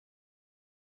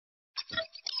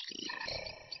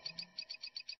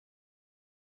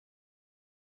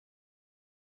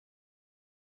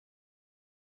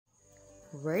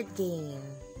Word game.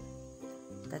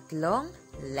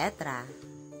 3 letra.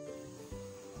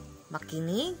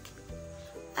 Makinig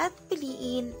at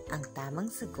piliin ang tamang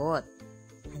sagot.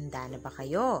 Handa na ba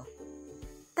kayo?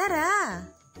 Tara!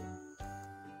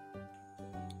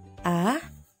 A,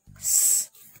 S,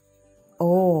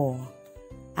 O.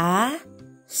 A,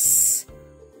 S,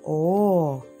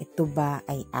 O. Ito ba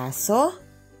ay aso?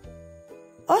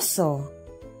 Oso.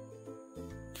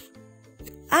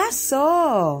 Aso.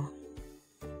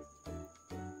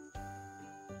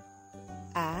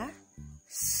 A,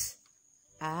 S,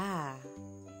 A.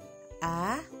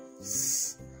 A,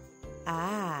 S,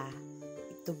 A.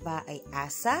 Ito ba ay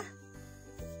asa?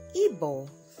 Ibo.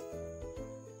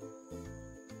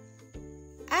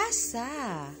 Asa.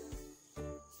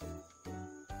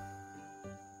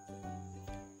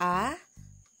 A,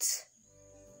 T,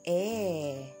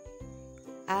 E.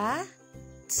 A,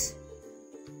 T,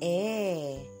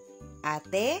 E.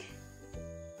 Ate.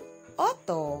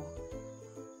 Oto.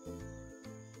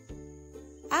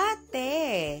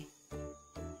 Ate.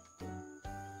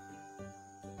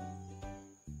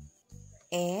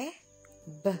 E,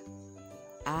 B,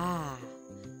 A.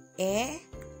 E,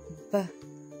 B,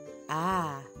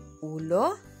 A.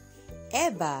 Ulo.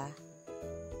 Eba.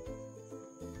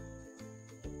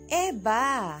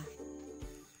 Eba.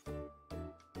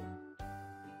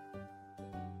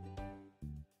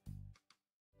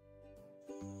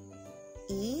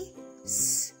 I,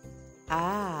 S,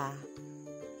 A.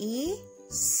 I,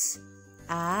 S,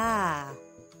 A.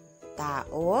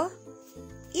 Tao.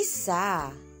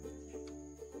 Isa.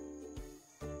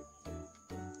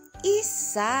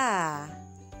 Isa.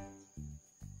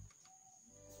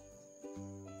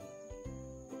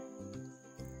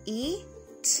 I,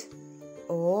 T,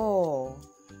 O.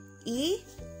 I,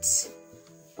 T,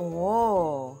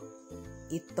 O.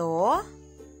 Ito.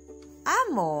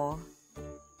 Amo.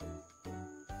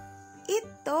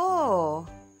 Ito.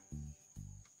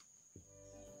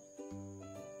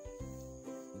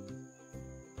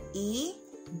 I,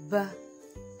 B,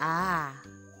 A.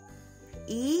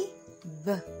 I, B,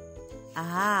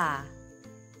 A.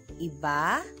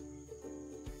 Iba.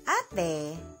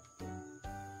 Ate.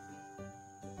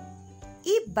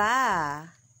 Iba.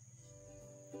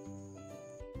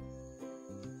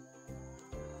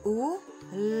 U,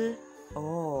 L, O.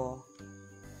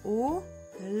 U,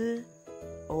 L,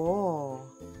 O.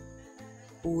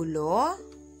 Ulo.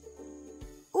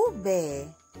 Ube.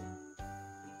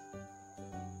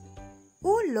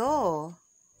 Ulo.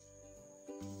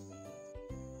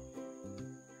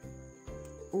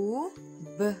 U,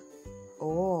 B,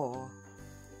 O.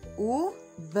 U,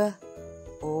 B,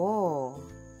 O.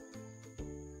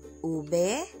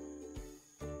 Ube.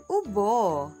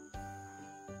 Ubo.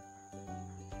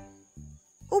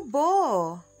 Ubo.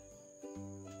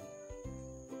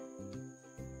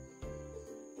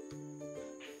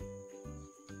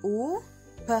 U,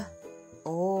 P,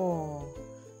 O.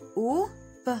 U,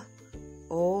 P,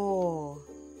 O.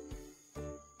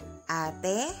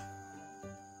 Ate.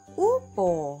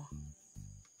 Upo.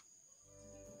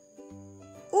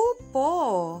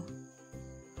 Upo.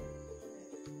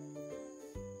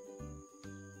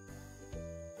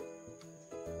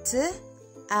 T,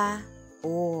 A,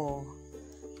 O.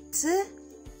 T,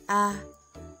 A,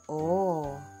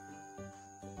 O.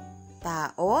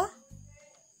 Tao.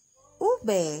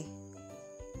 Ube.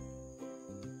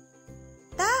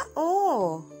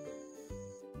 Tao.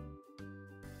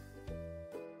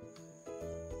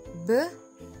 B,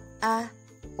 A,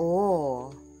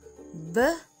 O. B,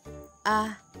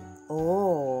 A,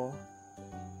 O.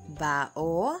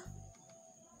 Bao.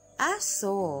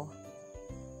 Aso.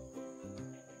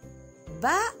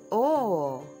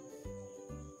 Bao.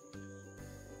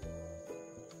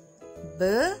 B,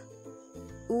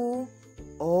 U,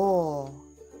 O.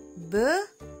 B,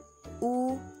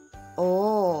 U,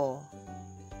 O.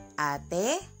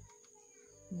 Ate.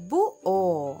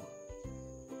 Buo.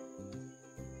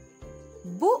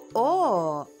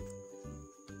 Buo.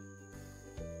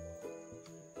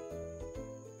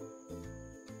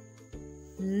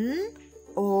 N,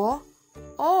 O,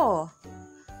 O.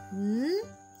 N,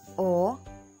 O,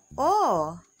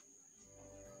 O.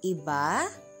 Iba.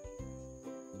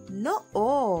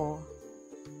 Noo.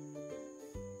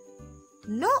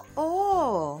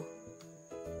 Noo.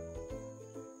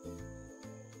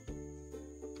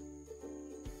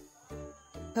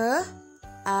 P,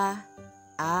 A,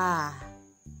 A.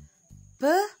 P,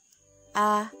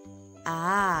 A,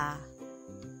 A.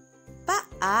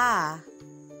 Paa.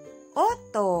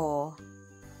 Oto.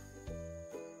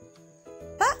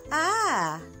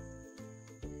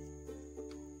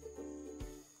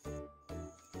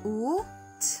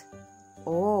 ut,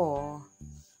 o.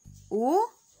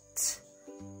 Ut,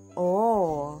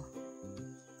 o.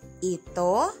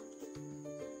 Ito,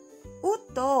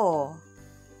 uto.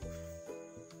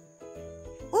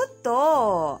 Uto.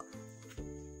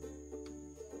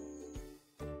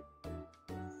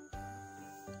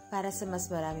 Para sa mas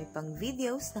marami pang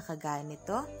videos na kagaya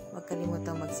nito, huwag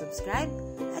kalimutang mag-subscribe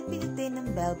at pindutin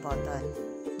ang bell button.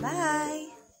 Bye!